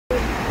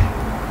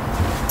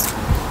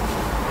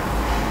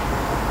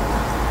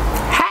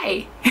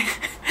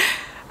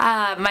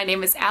My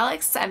name is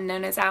Alex. I'm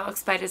known as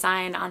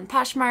AlixByDesign on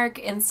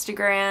Poshmark,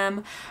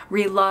 Instagram,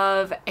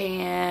 Relove,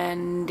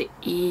 and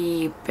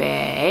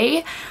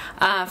eBay.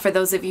 For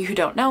those of you who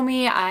don't know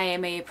me, I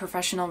am a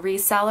professional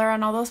reseller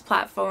on all those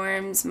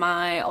platforms.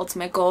 My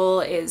ultimate goal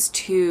is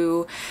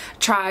to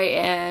try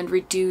and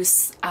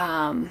reduce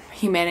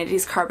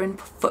humanity's carbon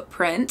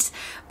footprint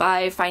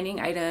by finding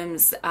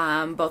items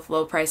both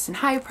low priced and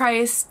high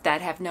priced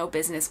that have no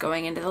business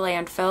going into the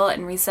landfill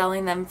and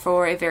reselling them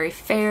for a very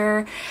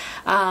fair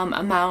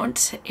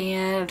amount,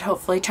 and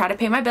hopefully try to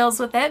pay my bills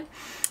with it.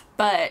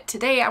 But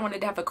today I wanted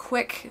to have a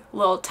quick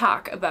little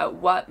talk about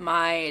what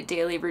my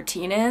daily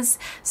routine is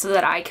so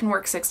that I can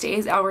work 6 to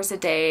 8 hours a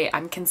day,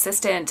 I'm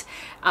consistent,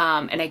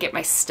 and I get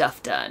my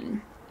stuff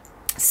done.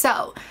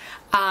 So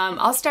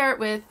I'll start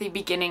with the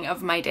beginning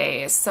of my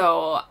day.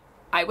 So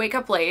I wake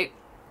up late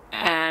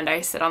and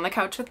I sit on the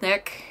couch with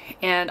Nick,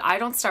 and I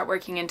don't start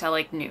working until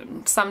like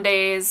noon. Some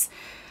days,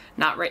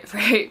 not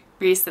right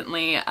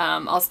recently,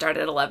 I'll start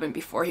at 11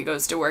 before he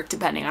goes to work,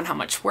 depending on how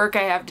much work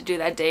I have to do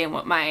that day and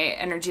what my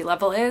energy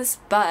level is.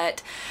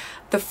 But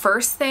the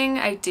first thing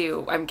I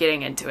do, I'm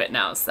getting into it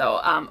now,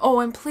 so oh,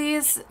 and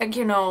please,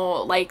 you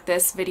know, like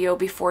this video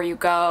before you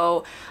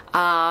go.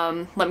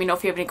 Let me know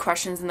if you have any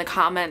questions in the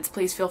comments.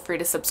 Please feel free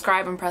to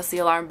subscribe and press the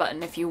alarm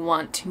button if you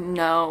want to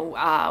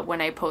know when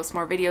I post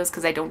more videos,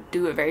 because I don't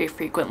do it very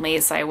frequently,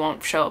 so I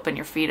won't show up in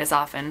your feed as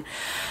often.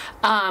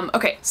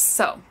 Okay,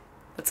 so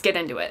let's get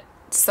into it.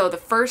 So the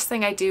first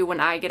thing I do when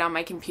I get on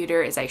my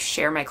computer is I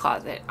share my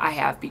closet. I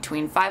have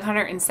between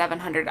 500 and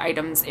 700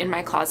 items in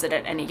my closet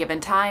at any given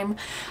time.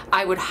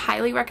 I would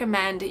highly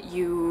recommend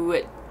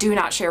you do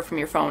not share from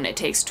your phone. It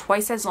takes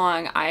twice as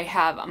long. I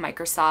have a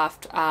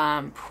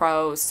Microsoft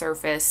Pro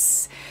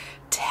Surface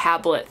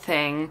tablet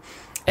thing,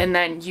 and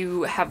then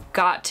you have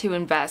got to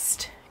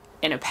invest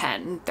in a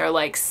pen. They're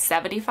like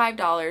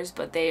 $75,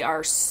 but they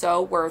are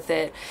so worth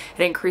it.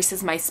 It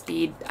increases my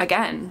speed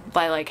again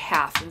by like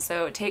half, and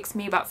so it takes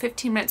me about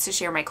 15 minutes to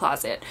share my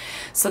closet.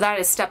 So that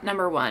is step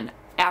number one.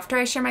 After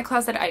I share my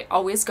closet, I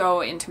always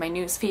go into my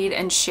newsfeed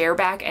and share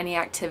back any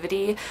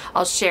activity.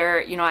 I'll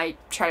share, you know, I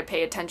try to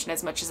pay attention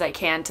as much as I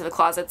can to the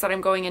closets that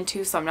I'm going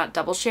into, so I'm not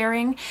double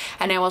sharing.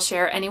 And I will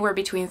share anywhere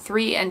between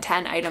 3 and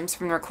 10 items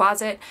from their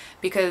closet,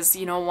 because,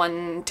 you know,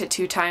 1 to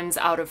 2 times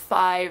out of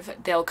 5,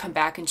 they'll come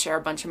back and share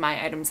a bunch of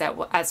my items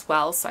as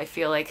well. So I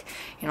feel like,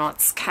 you know,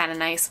 it's kind of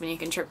nice when you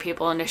can trick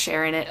people into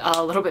sharing it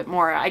a little bit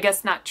more. I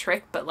guess not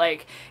trick, but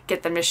like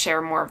get them to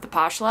share more of the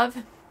Posh love.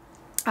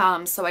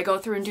 So I go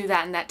through and do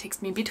that, and that takes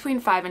me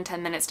between 5 and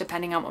 10 minutes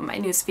depending on what my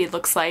newsfeed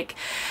looks like.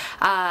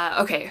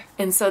 Okay,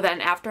 and so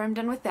then after I'm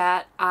done with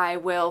that, I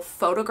will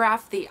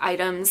photograph the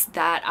items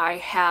that I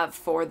have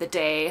for the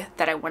day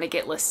that I want to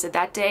get listed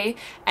that day,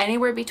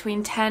 anywhere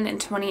between 10 and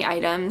 20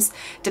 items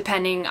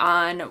depending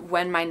on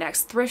when my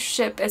next thrift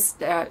trip is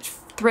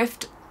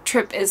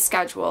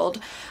scheduled.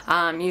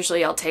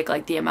 Usually I'll take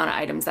like the amount of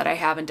items that I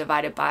have and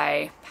divide it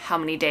by how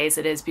many days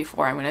it is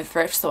before I'm going to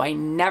thrift, so I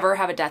never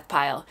have a death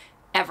pile,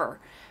 ever.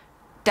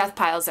 Death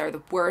piles are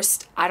the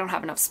worst. I don't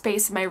have enough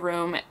space in my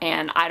room,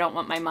 and I don't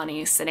want my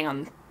money sitting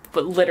on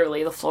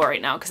literally the floor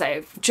right now, because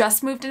I've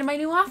just moved into my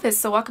new office.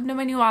 So welcome to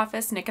my new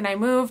office. Nick and I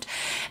moved,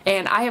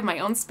 and I have my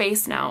own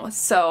space now.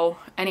 So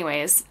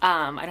anyways,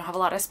 I don't have a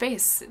lot of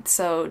space,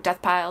 so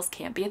death piles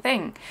can't be a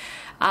thing.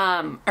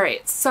 All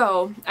right,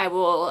 so I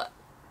will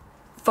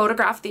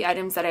photograph the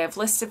items that I have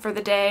listed for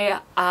the day.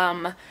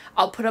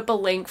 I'll put up a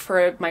link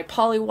for my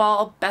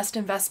Polywall, best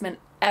investment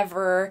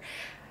ever.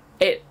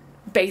 It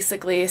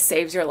basically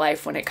saves your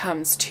life when it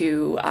comes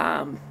to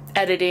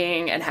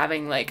editing and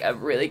having like a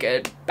really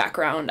good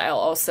background. I'll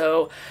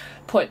also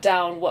put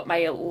down what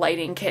my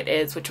lighting kit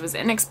is, which was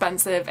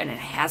inexpensive and it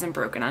hasn't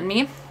broken on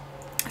me.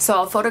 So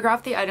I'll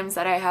photograph the items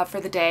that I have for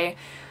the day,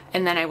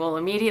 and then I will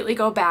immediately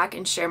go back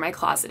and share my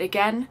closet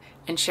again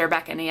and share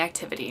back any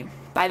activity.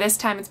 By this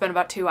time it's been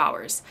about 2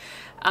 hours.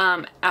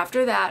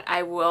 After that,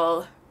 I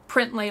will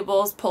print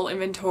labels, pull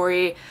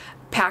inventory,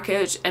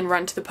 package, and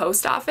run to the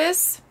post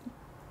office.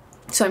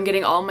 So I'm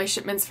getting all my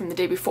shipments from the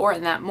day before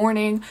and that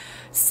morning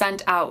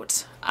sent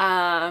out.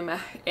 And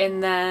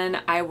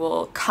then I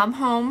will come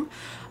home.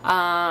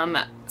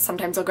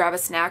 Sometimes I'll grab a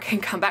snack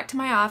and come back to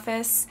my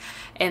office,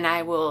 and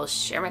I will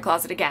share my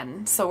closet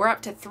again. So we're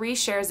up to 3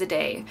 shares a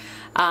day.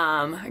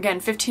 Again,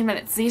 15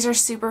 minutes. These are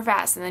super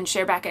fast, and then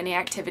share back any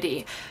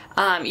activity.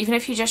 Even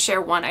if you just share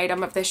one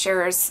item of the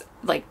shares,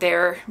 like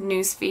their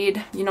news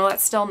feed, you know,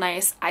 that's still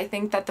nice. I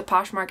think that the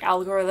Poshmark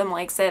algorithm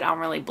likes it. I don't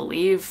really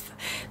believe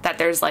that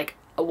there's like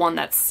one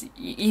that's,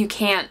 you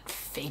can't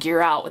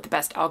figure out what the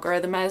best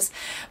algorithm is,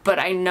 but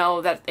I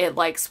know that it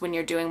likes when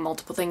you're doing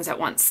multiple things at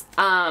once.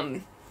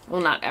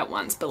 Well, not at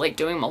once, but like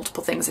doing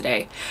multiple things a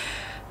day.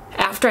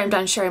 After I'm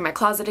done sharing my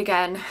closet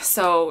again,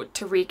 so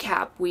to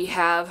recap, we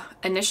have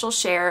initial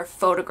share,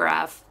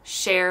 photograph,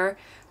 share,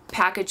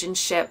 package and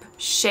ship,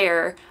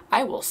 share,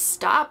 I will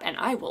stop and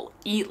I will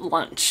eat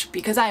lunch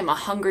because I'm a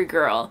hungry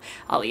girl.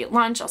 I'll eat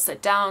lunch, I'll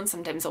sit down,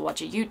 sometimes I'll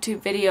watch a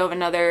YouTube video of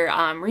another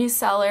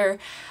reseller,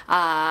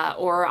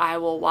 or I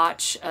will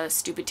watch a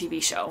stupid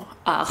TV show.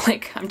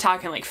 Like I'm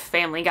talking like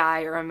Family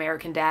Guy or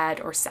American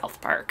Dad or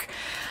South Park.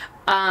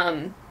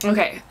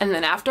 Okay, and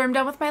then after I'm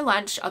done with my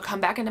lunch, I'll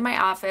come back into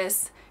my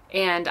office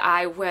and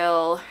I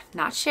will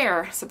not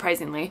share,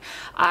 surprisingly.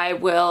 I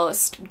will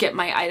get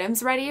my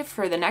items ready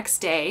for the next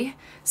day.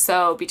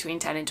 So between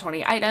 10 and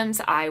 20 items,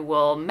 I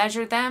will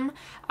measure them,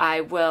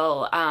 I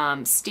will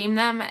steam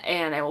them,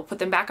 and I will put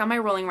them back on my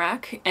rolling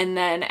rack. And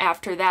then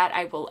after that,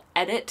 I will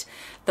edit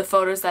the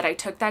photos that I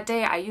took that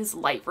day. I use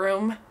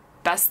Lightroom.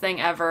 Best thing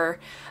ever.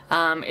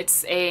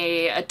 It's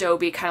a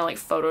Adobe kind of like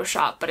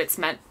Photoshop, but it's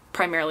meant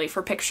primarily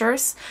for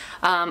pictures,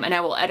 and I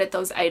will edit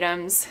those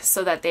items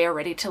so that they are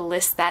ready to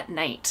list that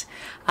night.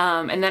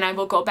 And then I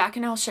will go back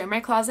and I'll share my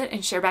closet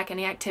and share back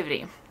any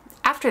activity.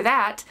 After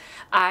that,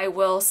 I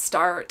will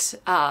start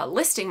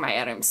listing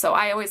my items. So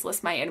I always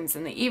list my items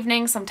in the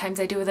evening. Sometimes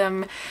I do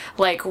them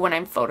like when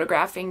I'm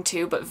photographing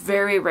too, but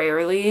very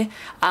rarely.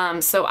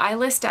 So I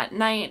list at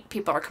night.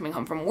 People are coming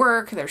home from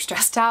work, they're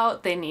stressed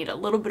out, they need a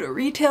little bit of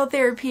retail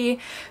therapy.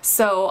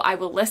 So I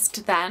will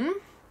list then.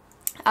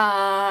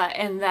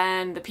 And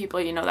then the people,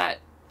 you know, that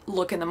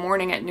look in the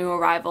morning at new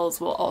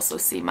arrivals will also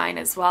see mine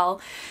as well,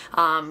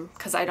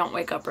 because I don't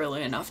wake up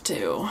early enough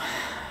to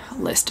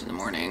list in the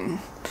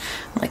morning,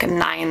 like a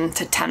 9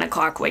 to 10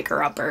 o'clock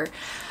waker-upper.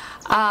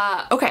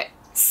 Okay,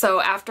 so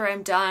after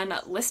I'm done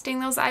listing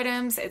those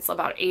items, it's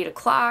about 8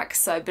 o'clock,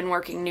 so I've been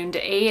working noon to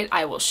 8.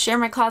 I will share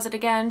my closet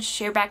again,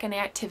 share back any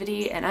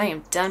activity, and I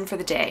am done for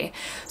the day.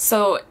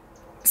 So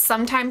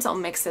sometimes I'll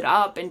mix it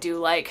up and do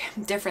like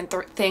different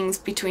things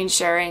between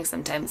sharing.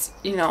 Sometimes,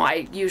 you know,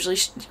 I usually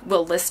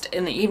will list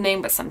in the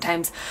evening, but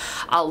sometimes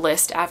I'll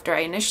list after I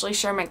initially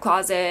share my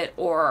closet,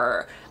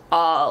 or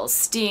I'll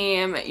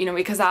steam, you know,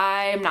 because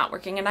I'm not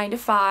working a 9 to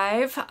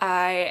 5.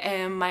 I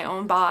am my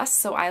own boss,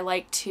 so I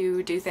like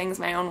to do things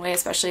my own way,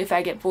 especially if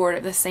I get bored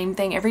of the same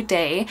thing every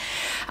day.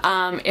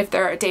 If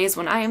there are days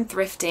when I am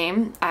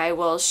thrifting, I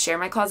will share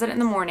my closet in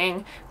the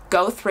morning,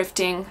 go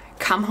thrifting,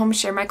 come home,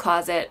 share my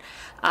closet,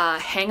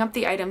 hang up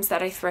the items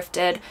that I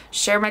thrifted,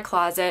 share my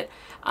closet,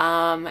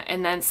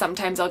 and then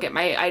sometimes I'll get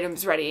my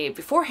items ready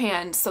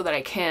beforehand so that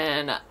I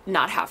can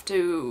not have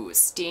to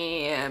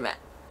steam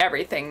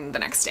everything the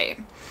next day.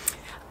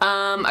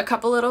 A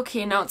couple little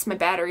keynotes, my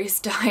battery's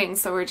dying,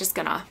 so we're just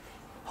gonna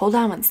hold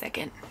on one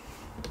second.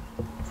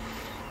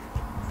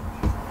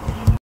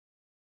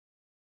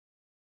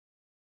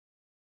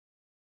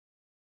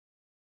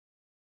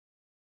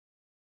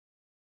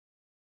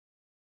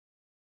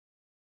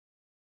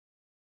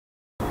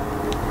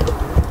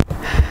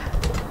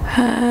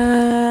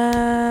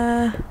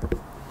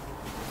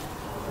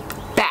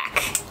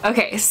 Back.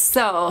 Okay,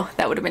 so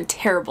that would have been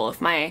terrible if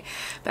my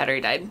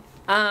battery died.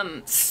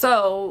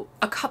 So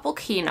a couple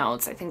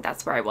keynotes, I think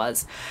that's where I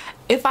was.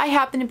 If I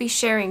happen to be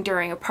sharing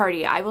during a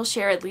party, I will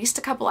share at least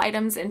a couple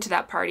items into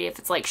that party. If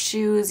it's like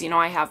shoes, you know,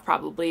 I have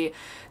probably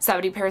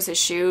 70 pairs of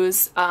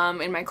shoes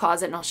in my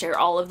closet, and I'll share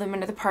all of them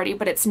into the party,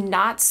 but it's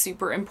not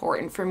super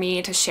important for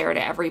me to share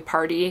to every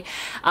party.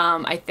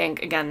 I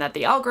think, again, that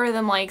the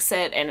algorithm likes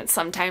it, and it's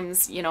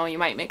sometimes, you know, you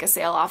might make a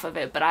sale off of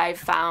it, but I've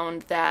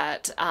found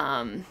that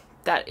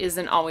that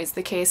isn't always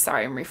the case.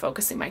 Sorry, I'm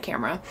refocusing my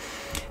camera.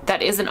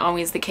 That isn't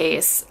always the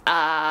case.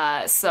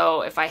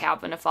 So if I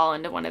happen to fall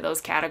into one of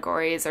those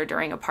categories or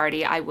during a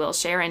party, I will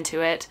share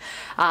into it.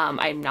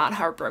 I'm not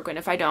heartbroken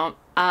if I don't.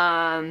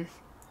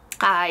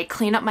 I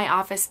clean up my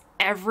office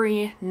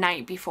every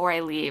night before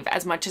I leave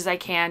as much as I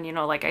can. You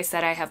know, like I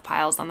said, I have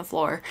piles on the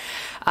floor.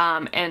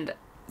 And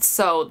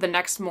so the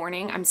next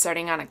morning I'm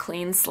starting on a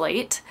clean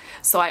slate.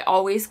 So I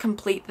always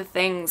complete the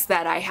things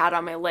that I had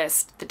on my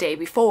list the day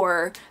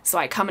before. So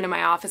I come into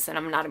my office and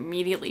I'm not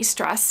immediately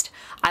stressed.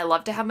 I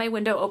love to have my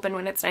window open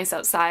when it's nice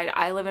outside.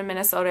 I live in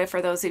Minnesota,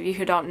 for those of you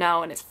who don't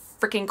know, and it's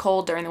freaking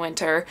cold during the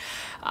winter.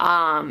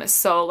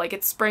 So like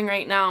it's spring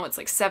right now, it's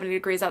like 70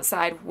 degrees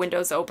outside,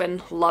 windows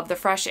open, love the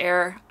fresh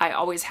air. I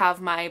always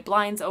have my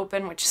blinds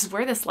open, which is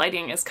where this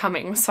lighting is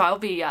coming. So I'll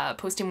be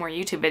posting more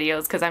YouTube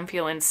videos because I'm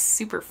feeling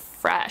super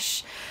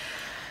fresh.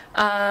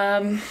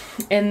 And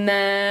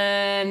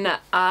then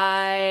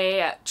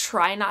I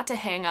try not to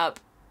hang up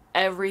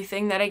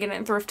everything that I get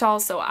in thrift haul.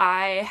 So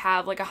I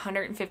have like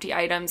 150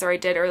 items, or I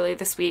did earlier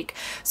this week.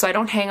 So I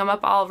don't hang them up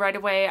all right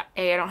away.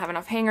 A, I don't have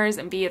enough hangers,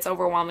 and B, it's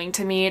overwhelming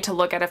to me to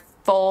look at a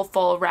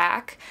full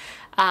rack.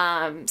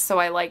 So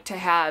I like to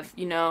have,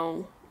 you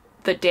know,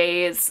 the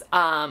days.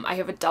 I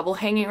have a double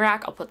hanging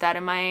rack. I'll put that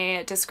in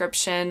my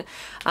description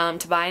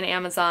to buy on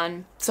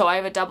Amazon. So I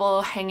have a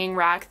double hanging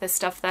rack. The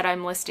stuff that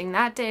I'm listing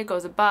that day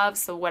goes above,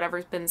 so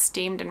whatever's been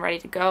steamed and ready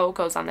to go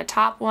goes on the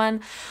top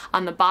one.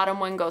 On the bottom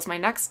one goes my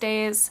next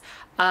day's.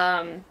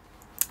 When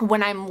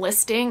I'm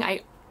listing,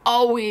 I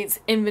always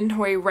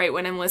inventory right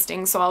when I'm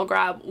listing, so I'll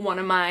grab one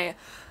of my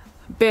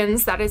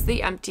bins that is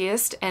the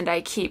emptiest, and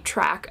I keep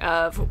track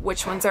of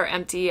which ones are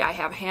empty. I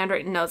have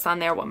handwritten notes on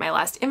there what my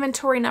last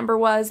inventory number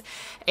was,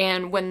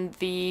 and when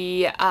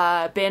the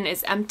bin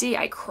is empty,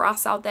 I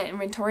cross out that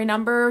inventory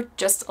number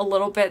just a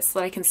little bit so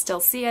that I can still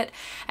see it,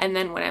 and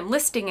then when I'm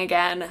listing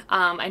again,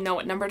 I know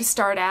what number to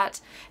start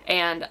at,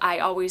 and I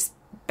always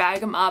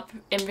bag them up,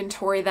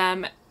 inventory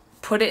them,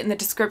 put it in the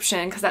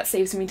description because that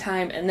saves me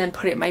time, and then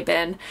put it in my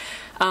bin.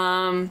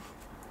 And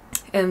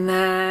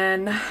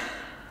then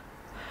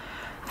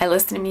I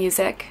listen to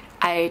music.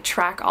 I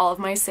track all of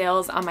my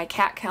sales on my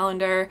cat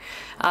calendar.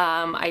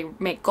 I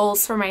make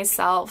goals for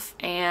myself,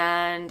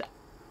 and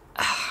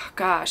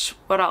gosh,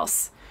 what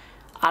else?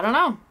 I don't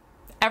know.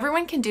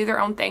 Everyone can do their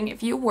own thing.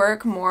 If you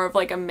work more of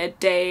like a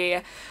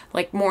midday,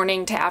 like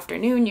morning to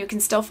afternoon, you can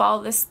still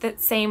follow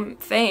that same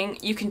thing.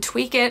 You can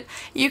tweak it.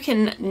 You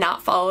can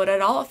not follow it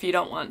at all if you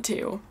don't want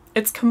to.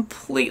 It's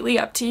completely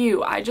up to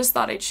you. I just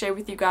thought I'd share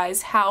with you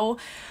guys how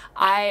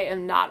I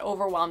am not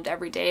overwhelmed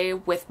every day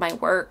with my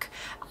work,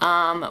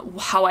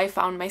 how I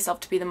found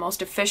myself to be the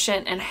most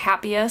efficient and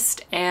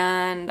happiest,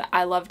 and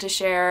I love to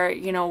share,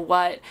 you know,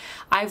 what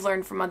I've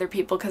learned from other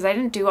people, because I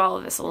didn't do all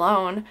of this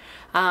alone,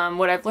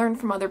 what I've learned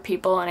from other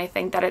people, and I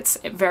think that it's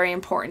very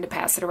important to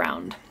pass it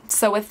around.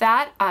 So with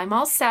that, I'm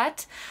all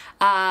set.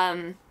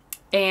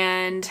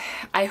 And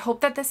I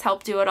hope that this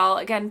helped you at all.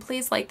 Again,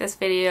 please like this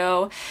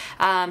video,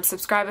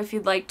 subscribe if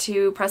you'd like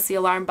to, press the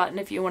alarm button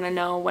if you want to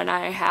know when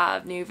I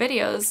have new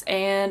videos,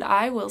 and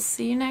I will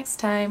see you next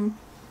time.